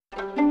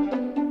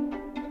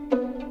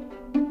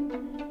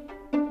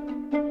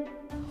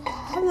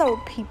Hello,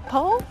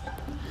 people.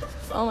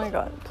 Oh my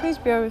god, please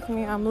bear with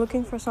me. I'm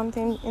looking for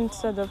something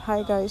instead of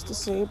hi guys to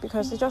say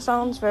because it just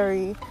sounds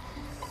very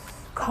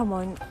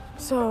common.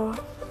 So,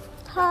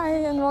 hi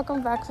and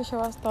welcome back to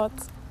Sewa's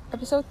Thoughts,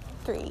 episode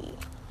 3.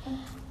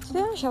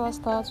 Today on Sewa's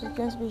Thoughts, we're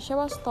going to be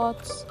Sewa's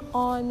thoughts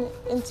on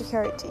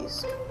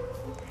insecurities.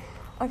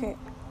 Okay,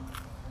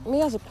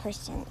 me as a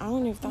person, I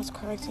don't know if that's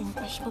correct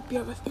English, but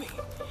bear with me.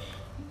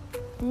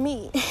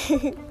 Me,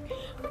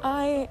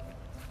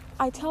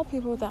 I tell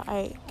people that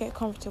I get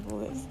comfortable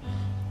with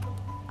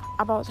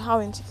about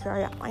how insecure I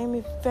am. I am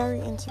a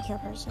very insecure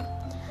person,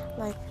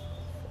 like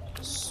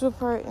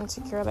super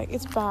insecure. Like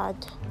it's bad.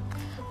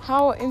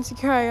 How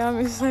insecure I am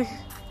is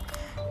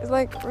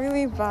like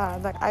really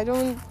bad. Like I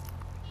don't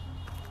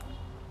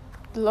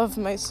love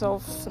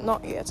myself,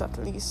 not yet at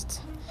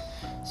least.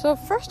 So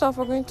first off,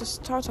 we're going to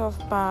start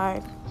off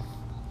by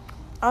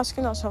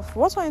asking ourselves,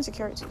 what are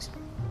insecurities?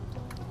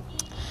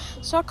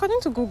 So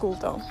according to Google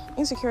though,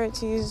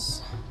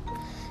 insecurities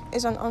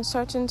is an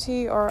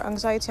uncertainty or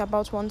anxiety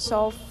about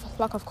oneself,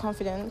 lack of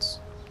confidence,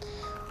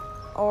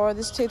 or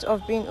the state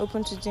of being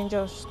open to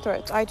dangerous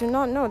threats. I do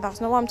not know. That's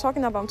not what I'm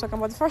talking about. I'm talking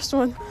about the first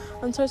one.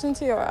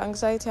 Uncertainty or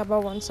anxiety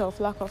about oneself,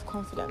 lack of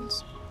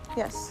confidence.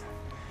 Yes.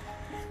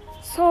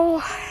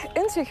 So,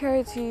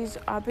 insecurities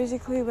are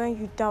basically when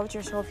you doubt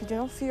yourself. You do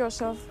not see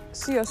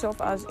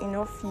yourself as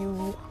enough.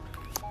 You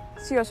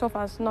see yourself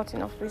as not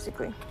enough,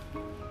 basically.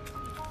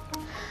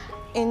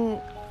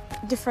 In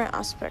different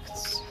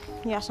aspects.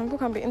 Yeah, some people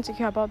can be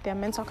insecure about their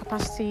mental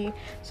capacity.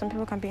 Some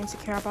people can be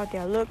insecure about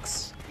their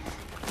looks,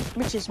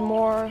 which is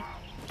more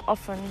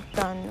often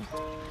than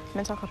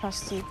mental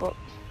capacity. But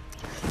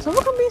some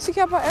people can be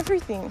insecure about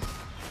everything.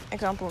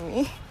 Example,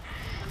 me.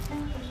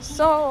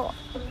 So,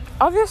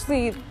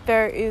 obviously,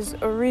 there is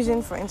a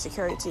reason for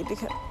insecurities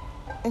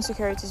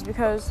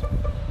because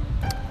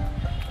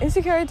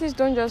insecurities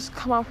don't just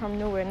come out from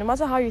nowhere. No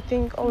matter how you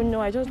think, oh no,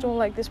 I just don't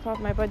like this part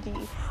of my body,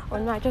 or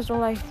no, I just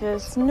don't like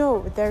this.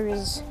 No, there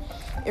is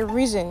a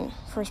reason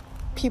for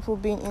people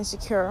being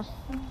insecure.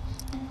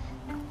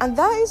 And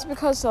that is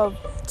because of,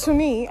 to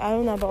me, I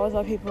don't know about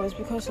other people, it's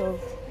because of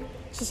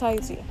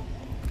society.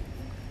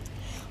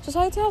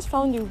 Society has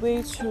found a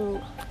way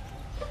to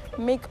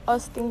make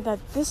us think that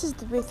this is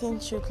the way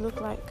things should look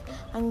like.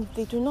 And if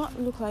they do not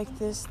look like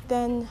this,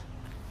 then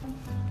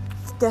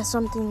there's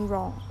something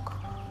wrong.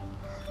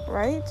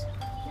 Right?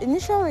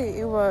 Initially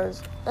it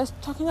was, let's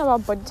talking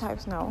about body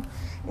types now.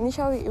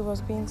 Initially it was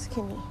being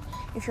skinny.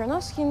 If you're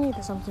not skinny,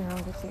 there's something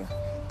wrong with you.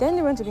 Then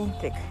they went to being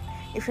thick.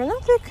 If you're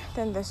not thick,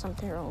 then there's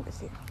something wrong with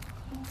you.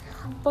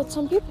 But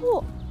some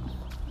people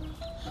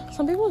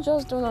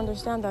just don't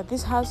understand that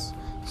this has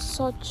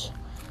such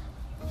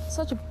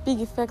a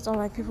big effect on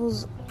like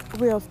people's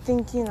way of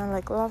thinking and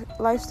like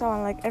lifestyle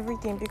and like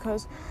everything.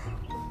 Because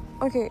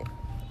okay,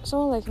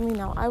 someone like me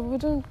now, I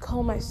wouldn't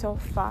call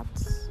myself fat.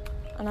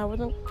 And I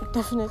wouldn't,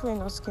 definitely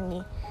not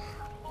skinny.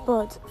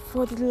 But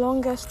for the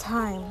longest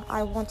time,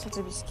 I wanted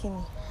to be skinny.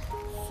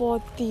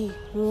 For the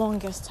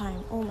longest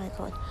time. Oh my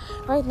god.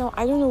 Right now,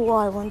 I don't know what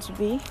I want to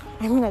be.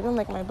 I mean, I don't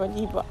like my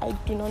body, but I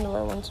do not know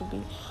where I want to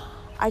be.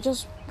 I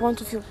just want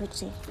to feel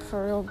pretty,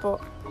 for real.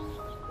 But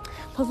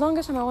for the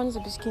longest time, I wanted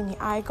to be skinny.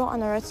 I got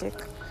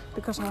anoretic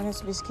because I wanted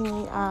to be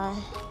skinny. I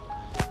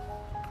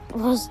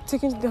was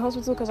taken to the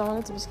hospital because I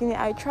wanted to be skinny.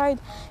 I tried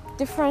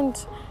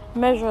different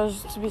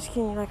measures to be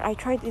skinny. Like I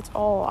tried it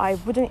all. I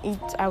wouldn't eat,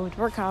 I would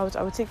work out,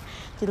 I would take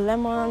the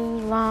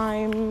lemon,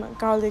 lime,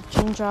 garlic,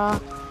 ginger,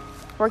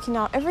 working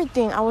out,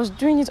 everything. I was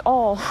doing it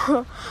all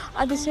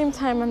at the same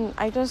time, and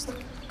I just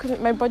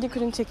couldn't, my body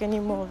couldn't take any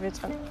more of it.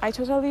 And I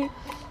totally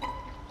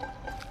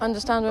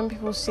understand when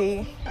people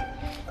say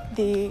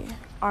they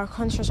are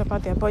conscious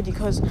about their body,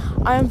 because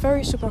I am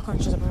very super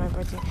conscious about my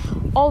body.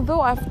 Although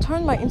I've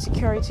turned my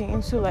insecurity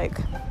into like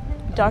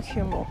dark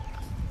humor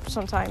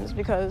sometimes,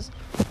 because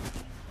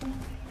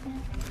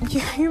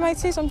you might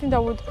say something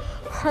that would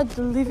hurt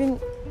the living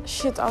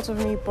shit out of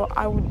me, but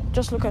I would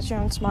just look at you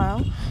and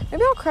smile.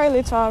 Maybe I'll cry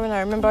later when I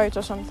remember it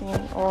or something,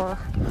 or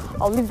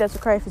I'll leave there to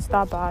cry if it's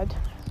that bad.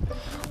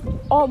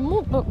 Or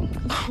but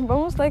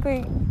most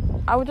likely,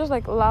 I would just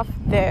like laugh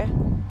there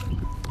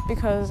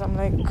because I'm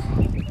like,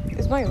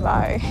 it's not a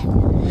lie.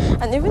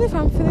 And even if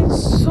I'm feeling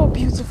so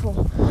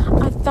beautiful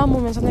at that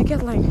moment and I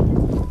get like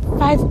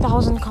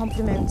 5,000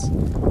 compliments,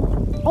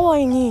 all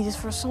I need is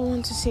for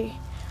someone to say,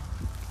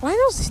 why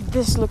does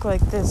this look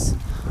like this?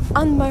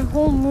 And my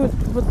whole mood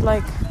would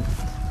like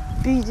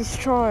be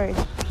destroyed.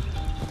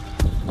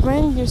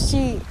 When you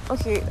see,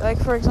 okay, like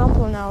for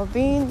example now,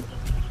 being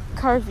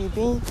curvy,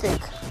 being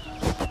thick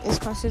is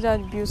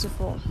considered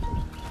beautiful.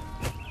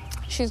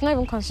 She's not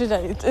even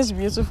considered, it is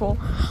beautiful.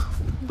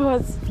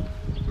 But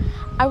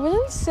I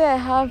wouldn't say I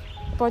have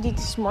body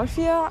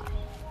dysmorphia.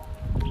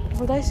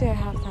 Would I say I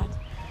have that?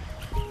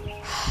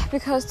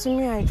 Because to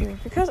me I do.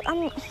 Because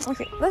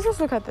okay, let's just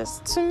look at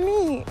this. To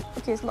me,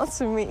 okay, it's not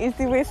to me, it's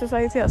the way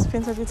society has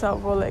painted it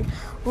out. But like,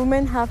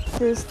 women have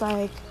this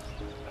like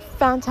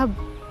Fanta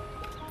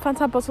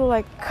bottle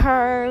like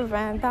curve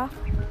and that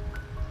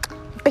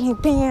bang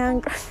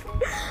bang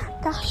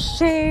that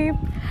shape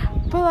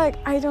But like,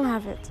 I don't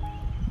have it.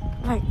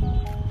 Like,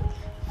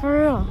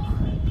 for real,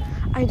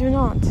 I do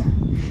not.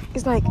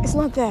 It's like, it's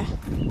not there.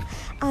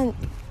 And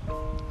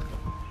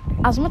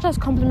as much as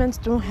compliments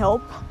don't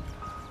help,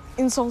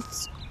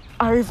 insults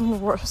are even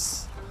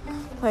worse.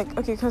 Like,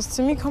 okay, because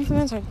to me,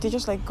 compliments they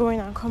just like go in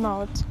and come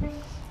out,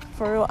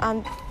 for real.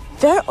 And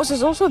there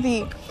is also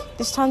the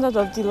standard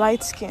of the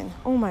light skin.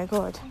 Oh my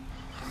god.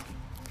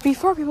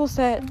 Before people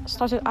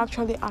started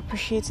actually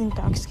appreciating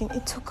dark skin,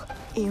 it took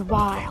a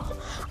while.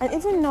 And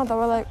even now that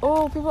we're like,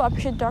 oh, people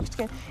appreciate dark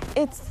skin,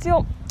 it's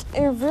still,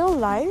 in real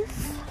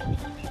life,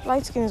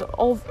 light skin is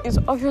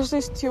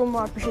obviously still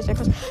more appreciated,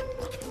 because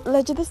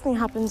legit, this thing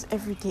happens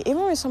every day.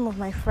 Even with some of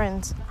my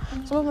friends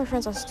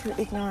are still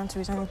ignorant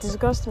to it, and it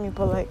disgusts me,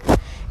 but like,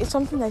 it's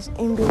something that's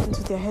inbuilt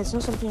into their heads. It's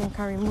not something you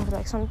can remove.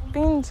 Like, some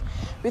things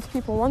with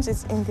people, once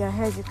it's in their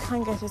head, you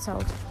can't get it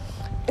out.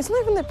 It's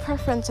not even a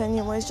preference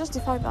anymore. It's just the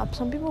fact that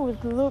some people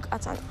would look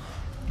at an,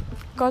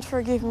 God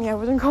forgive me, I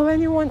wouldn't call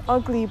anyone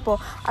ugly, but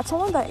at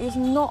someone that is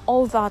not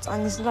all that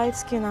and is light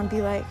skin and be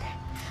like,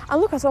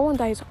 and look at someone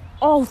that is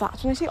all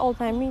that. When I say all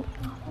that, I mean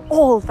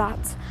all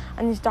that,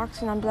 and is dark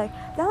skin, and be like,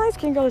 that light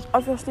skin girl is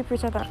obviously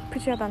prettier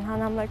than her.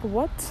 And I'm like,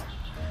 what?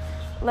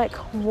 Like,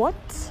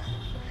 what?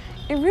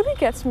 It really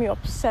gets me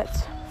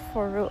upset,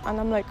 for real. And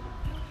I'm like,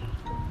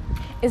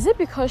 is it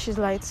because she's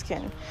light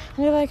skin?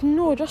 And you're like,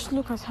 no, just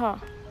look at her.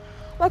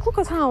 Like, look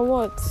at her and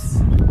what?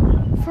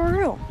 For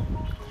real.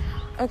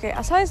 Okay,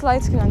 aside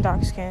light skin and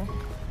dark skin,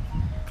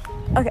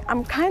 okay,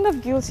 I'm kind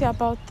of guilty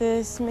about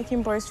this,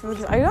 making boys feel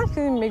this. I don't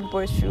actually make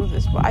boys feel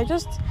this, but I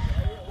just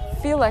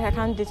feel like I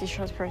can't date a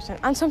short person.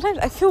 And sometimes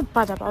I feel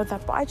bad about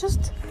that, but I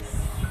just,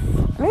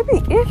 maybe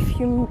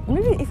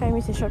if I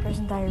meet a short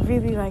person that I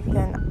really like,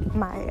 then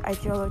my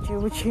ideology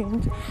will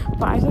change.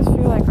 But I just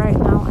feel like right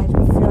now, I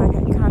don't feel like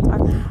I can't.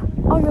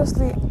 And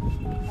obviously,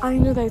 I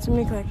know that it will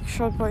make like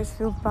short boys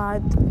feel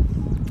bad.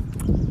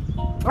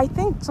 I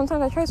think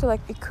sometimes I try to like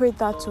equate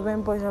that to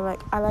when boys are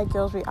like, I like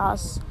girls with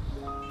ass,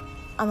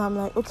 and I'm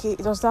like, okay,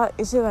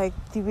 is it like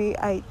the way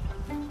I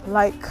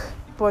like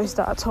boys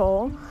that are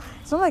tall?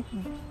 It's not like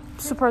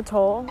super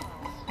tall,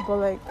 but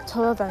like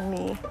taller than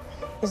me.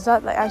 Is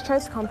that like, I try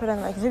to compare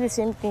them, like, is it the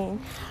same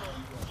thing?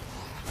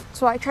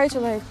 So I try to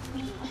like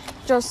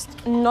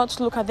just not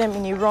look at them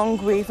in a wrong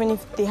way, even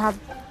if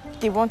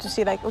they want to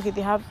say like, okay,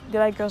 they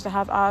like girls that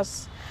have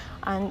ass,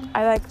 and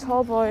I like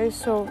tall boys,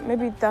 so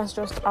maybe that's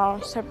just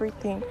our separate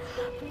thing.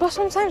 But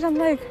sometimes I'm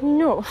like,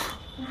 no,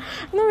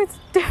 it's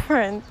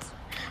different.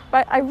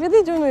 But I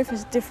really don't know if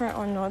it's different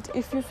or not.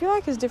 If you feel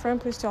like it's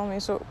different, please tell me.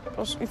 So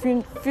if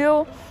you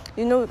feel,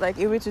 like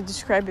a way to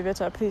describe it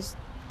better, please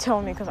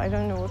tell me, because I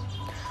don't know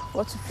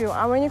what to feel.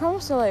 And when it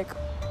comes to like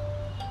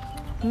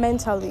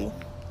mentally,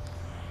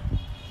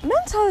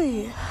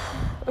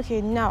 okay,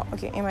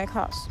 in my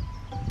class,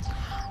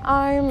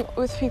 I'm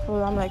with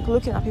people, I'm like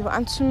looking at people,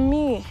 and to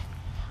me,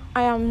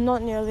 I am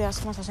not nearly as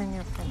smart as any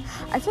of them.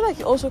 I feel like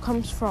it also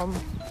comes from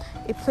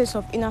a place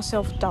of inner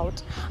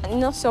self-doubt. And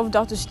inner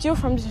self-doubt is still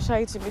from the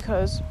society,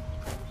 because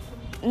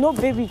no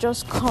baby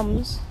just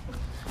comes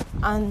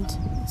and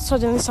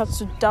suddenly starts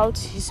to doubt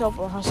himself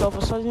or herself,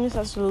 or suddenly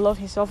starts to love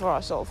himself or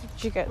herself.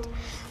 You get,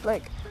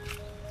 like,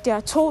 they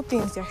are told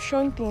things, they are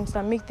shown things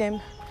that make them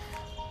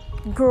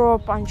grow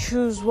up and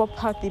choose what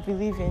path they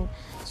believe in.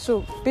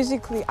 So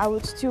basically, I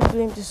would still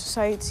blame the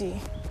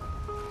society.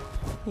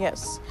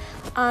 Yes.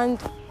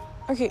 And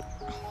okay,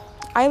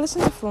 I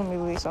listen to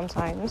Flumili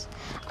sometimes,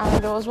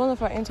 and there was one of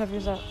her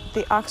interviews that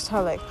they asked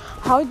her, like,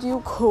 how do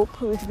you cope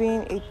with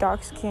being a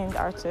dark-skinned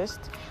artist?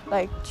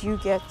 Like, do you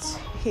get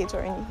hate or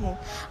anything?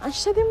 And she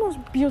said the most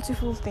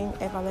beautiful thing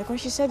ever. Like, when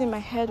she said it, my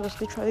head was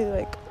literally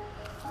like,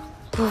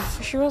 poof.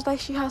 She was like,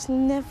 she has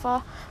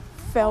never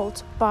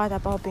felt bad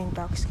about being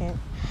dark-skinned.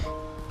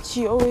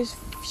 She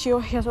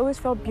has always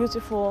felt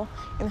beautiful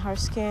in her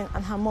skin,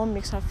 and her mom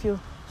makes her feel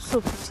so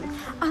pretty.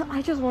 And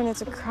I just wanted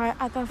to cry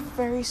at that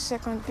very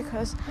second,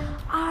 because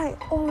I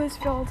always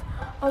felt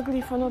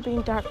ugly for not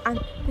being dark. And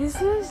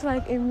this is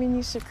like a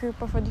mini secret,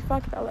 but for the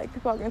fact that like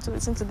people are going to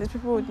listen to this,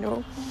 people would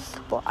know.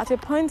 But at a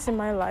point in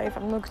my life,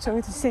 I'm not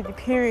going to say the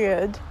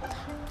period,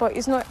 but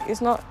it's not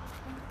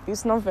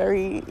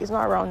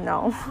around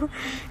now.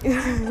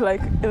 It's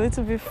like a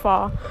little bit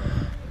far.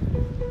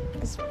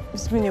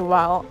 It's been a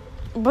while.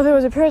 But there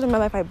was a period in my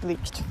life I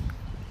bleached.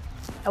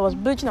 I was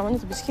bleaching, I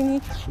wanted to be skinny.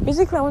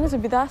 Basically, I wanted to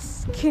be that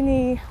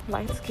skinny,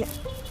 light skin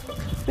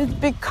with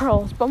big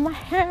curls. But my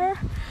hair,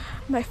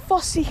 my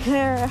fussy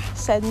hair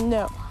said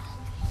no.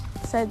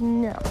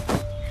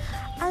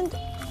 And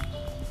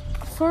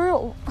for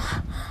real,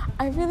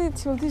 I really,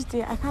 till this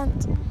day, I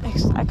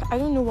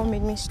don't know what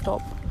made me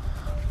stop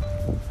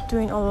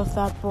doing all of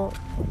that, but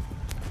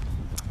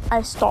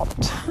I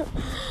stopped.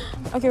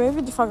 Okay,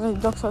 maybe the fact that the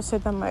doctor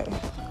said that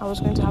I was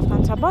going to have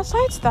cancer. But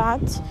besides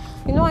that,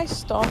 I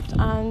stopped,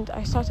 and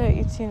I started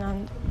eating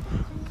and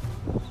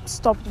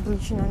stopped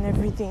bleaching and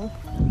everything.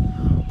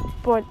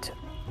 But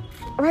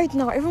right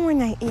now, even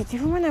when I eat,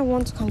 even when I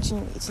want to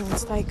continue eating,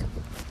 it's like,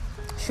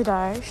 should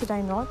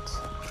I not?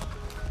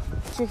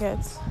 Do you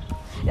get?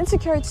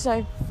 Insecurities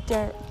are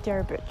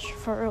they're a bitch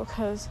for real,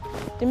 because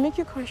they make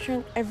you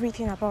question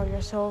everything about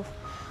yourself,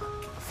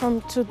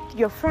 from to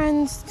your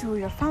friends, to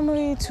your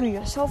family, to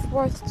your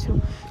self-worth,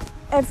 to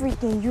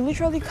everything. You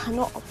literally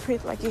cannot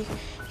operate like a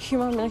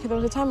human being. Like, there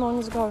was a time I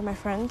wanted to go out with my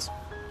friends,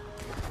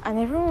 and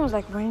everyone was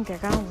like wearing their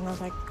gowns, and I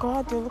was like,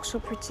 God, they look so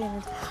pretty.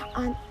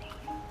 And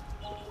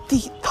the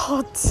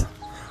thought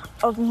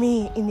of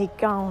me in a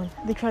gown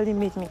literally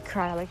made me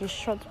cry, like a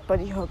short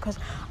body hug, because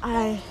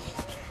I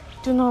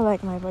do not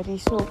like my body.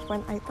 So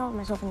when I thought of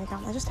myself in a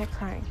gown, I just started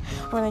crying.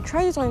 When I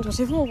tried it on, it was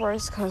even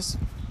worse, because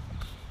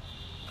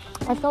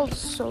I felt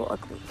so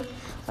ugly,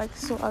 like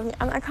so ugly.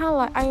 And I kind of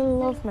like, I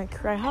love my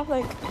crew. I have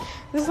like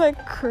this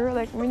like crew,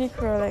 like mini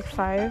crew, like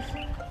 5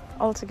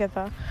 all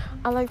together.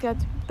 I like that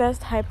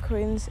best hype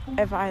queens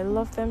ever. I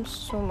love them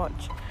so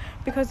much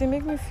because they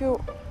make me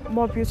feel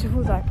more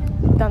beautiful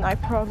than I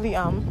probably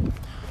am.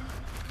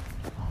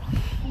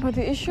 But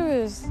the issue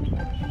is,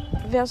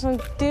 there are some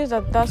days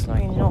that's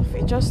not enough.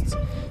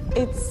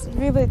 It's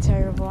really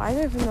terrible. I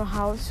don't even know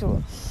how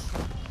to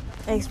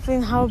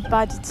explain how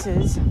bad it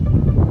is.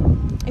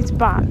 It's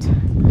bad.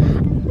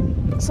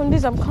 Some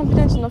days I'm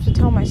confident enough to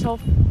tell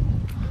myself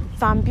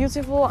that I'm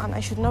beautiful and I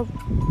should not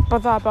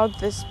bother about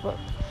this, but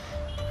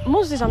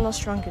most days I'm not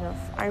strong enough.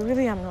 I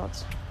really am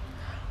not.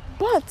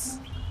 But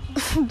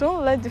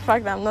don't let the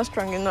fact that I'm not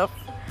strong enough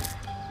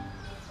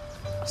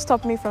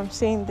stop me from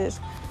saying this.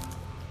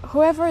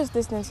 Whoever is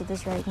listening to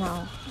this right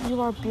now,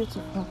 you are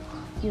beautiful.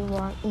 You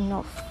are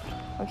enough.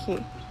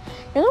 Okay?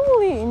 You're not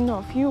only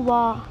enough, you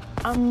are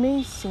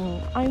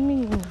amazing. I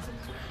mean,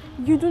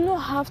 you do not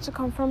have to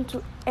conform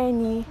to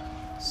any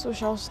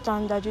social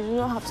standard. You do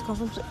not have to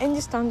conform to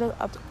any standard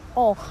at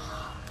all,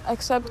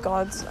 except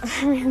God's.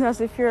 I mean, as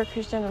if you're a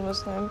Christian or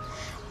Muslim.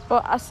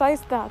 But aside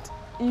that,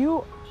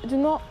 you do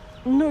not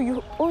know,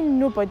 you owe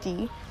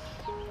nobody.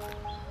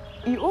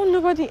 You owe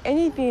nobody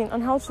anything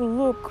on how to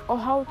look or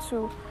how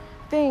to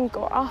think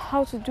or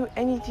how to do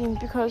anything,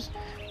 because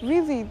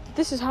really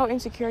this is how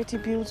insecurity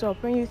builds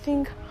up. When you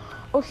think,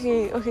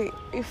 okay,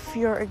 if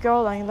you're a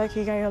girl and you like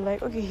a guy, you're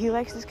like, okay, he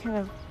likes this kind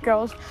of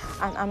girls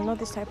and I'm not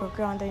this type of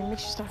girl, and then it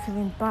makes you start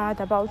feeling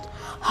bad about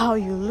how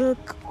you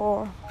look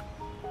or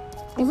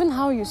even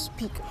how you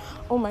speak.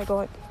 Oh my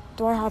God,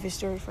 do I have a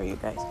story for you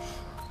guys?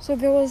 So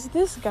there was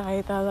this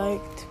guy that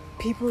liked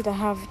people that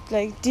have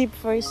like deep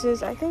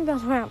voices. I think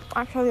that's why I'm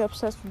actually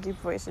obsessed with deep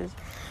voices,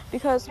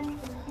 because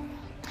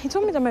he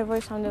told me that my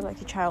voice sounded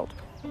like a child,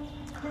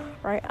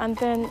 right? And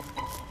then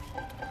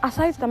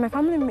aside that, my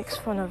family makes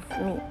fun of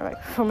me,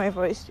 like, for my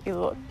voice a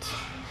lot,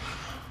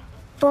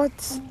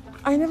 but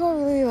I never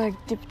really like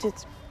dipped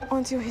it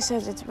until he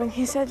said it. When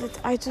he said it,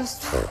 I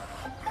just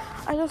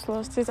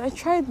lost it. I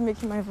tried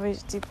making my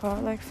voice deeper,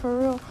 like, for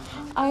real,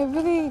 I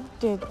really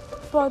did,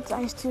 but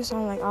I still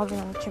sound like Alvin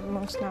and the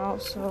Chipmunks now.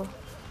 So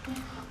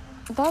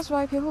that's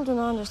why people do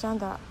not understand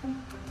that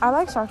I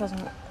like sarcasm.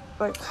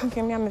 Like,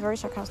 okay, me, I'm a very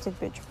sarcastic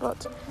bitch,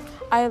 but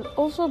I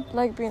also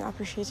like being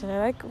appreciated. I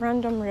like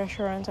random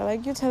reassurance. I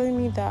like you telling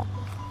me that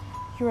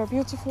you are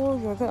beautiful,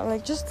 you're good.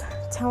 Like, just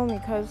tell me,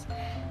 because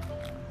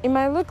it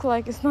might look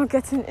like it's not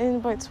getting in,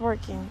 but it's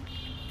working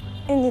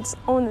in its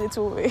own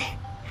little way.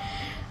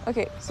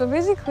 Okay, so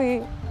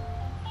basically,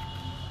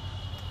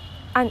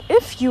 and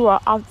if you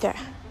are out there,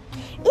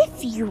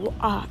 if you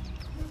are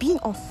being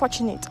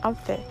unfortunate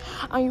out there,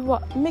 and you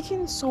are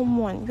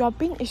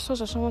being a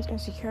source of someone's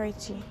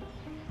insecurity,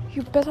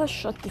 you better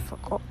shut the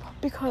fuck up,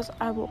 because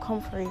I will come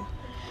for you.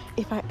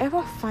 If I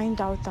ever find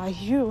out that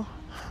you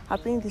are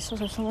being the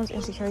source of someone's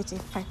insecurity,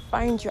 if I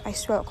find you, I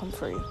swear I'll come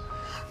for you.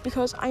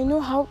 Because I know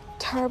how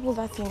terrible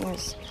that thing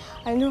is.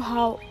 I know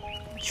how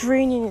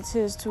draining it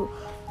is to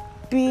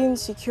be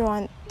insecure,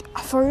 and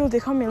for real, they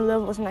come in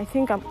levels, and I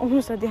think I'm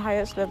almost at the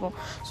highest level.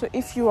 So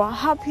if you are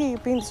happy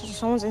being the source of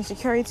someone's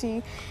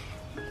insecurity,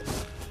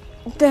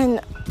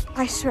 then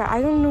I swear,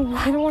 I don't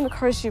want to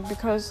curse you,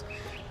 because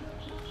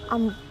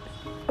you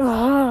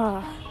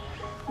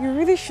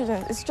really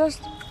shouldn't. It's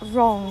just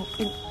wrong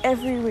in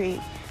every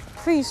way.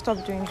 Please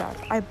stop doing that.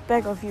 I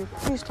beg of you,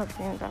 please stop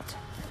doing that.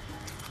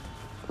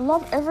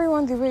 Love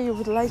everyone the way you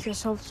would like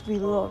yourself to be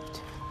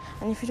loved.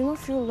 And if you do not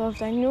feel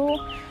loved, I know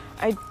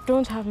I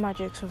don't have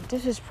magic, so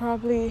this is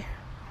probably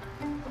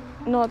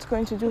not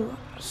going to do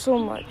so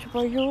much,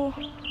 but you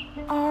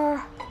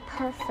are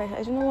perfect.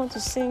 I do not want to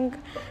sing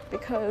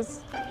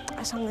because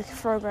I sound like a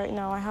frog right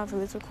now. I have a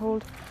little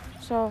cold.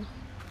 So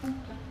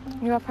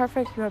you are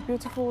perfect, you are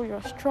beautiful, you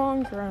are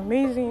strong, you are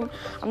amazing.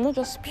 I'm not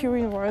just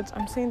spewing words,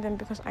 I'm saying them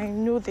because I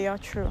know they are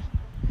true.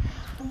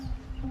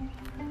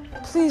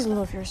 Please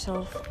love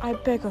yourself. I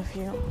beg of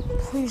you.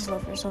 Please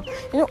love yourself.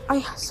 You know,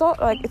 I saw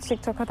like a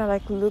TikToker that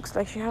like looks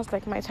like she has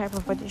like my type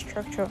of body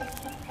structure.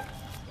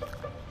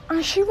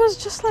 And she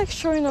was just like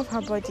showing off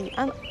her body,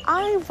 and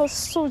I was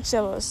so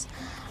jealous.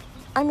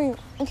 I mean,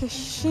 okay,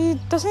 she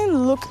doesn't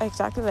look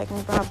exactly like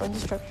me, but her body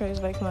structure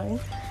is like mine.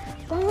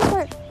 But I was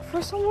like,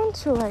 for someone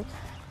to like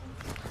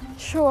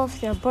show off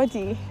their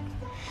body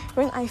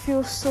when I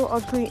feel so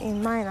ugly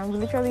in mine and we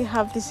literally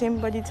have the same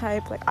body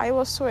type. Like, I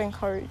was so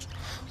encouraged.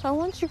 So I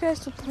want you guys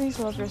to please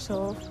love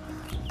yourself.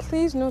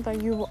 Please know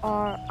that you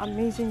are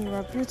amazing, you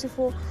are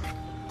beautiful.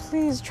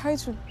 Please try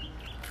to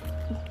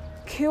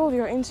kill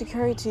your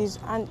insecurities,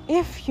 and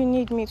if you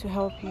need me to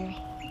help you,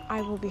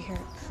 I will be here.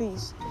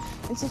 Please.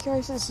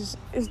 Insecurities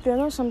they're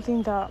not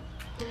something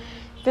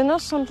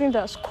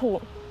that's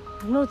cool.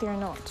 No, they're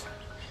not.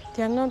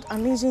 They are not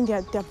amazing,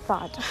 they're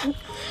bad.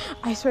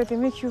 I swear, they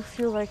make you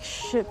feel like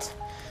shit.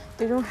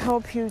 They don't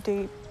help you,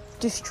 they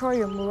destroy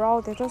your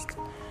morale. They're just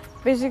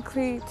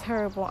basically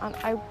terrible, and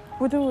I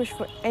wouldn't wish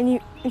for any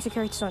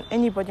insecurities on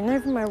anybody, not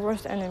even my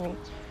worst enemy.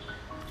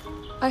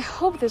 I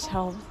hope this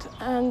helped,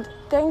 and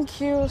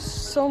thank you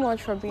so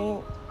much for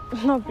listening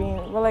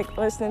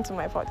to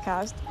my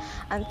podcast.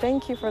 And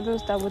thank you for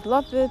those that would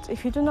love it.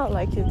 If you do not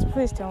like it,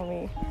 please tell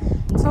me.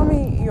 Tell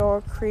me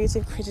your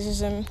creative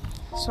criticism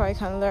so I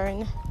can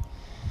learn.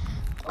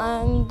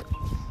 And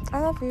I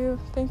love you.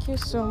 Thank you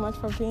so much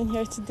for being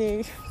here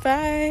today.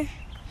 Bye.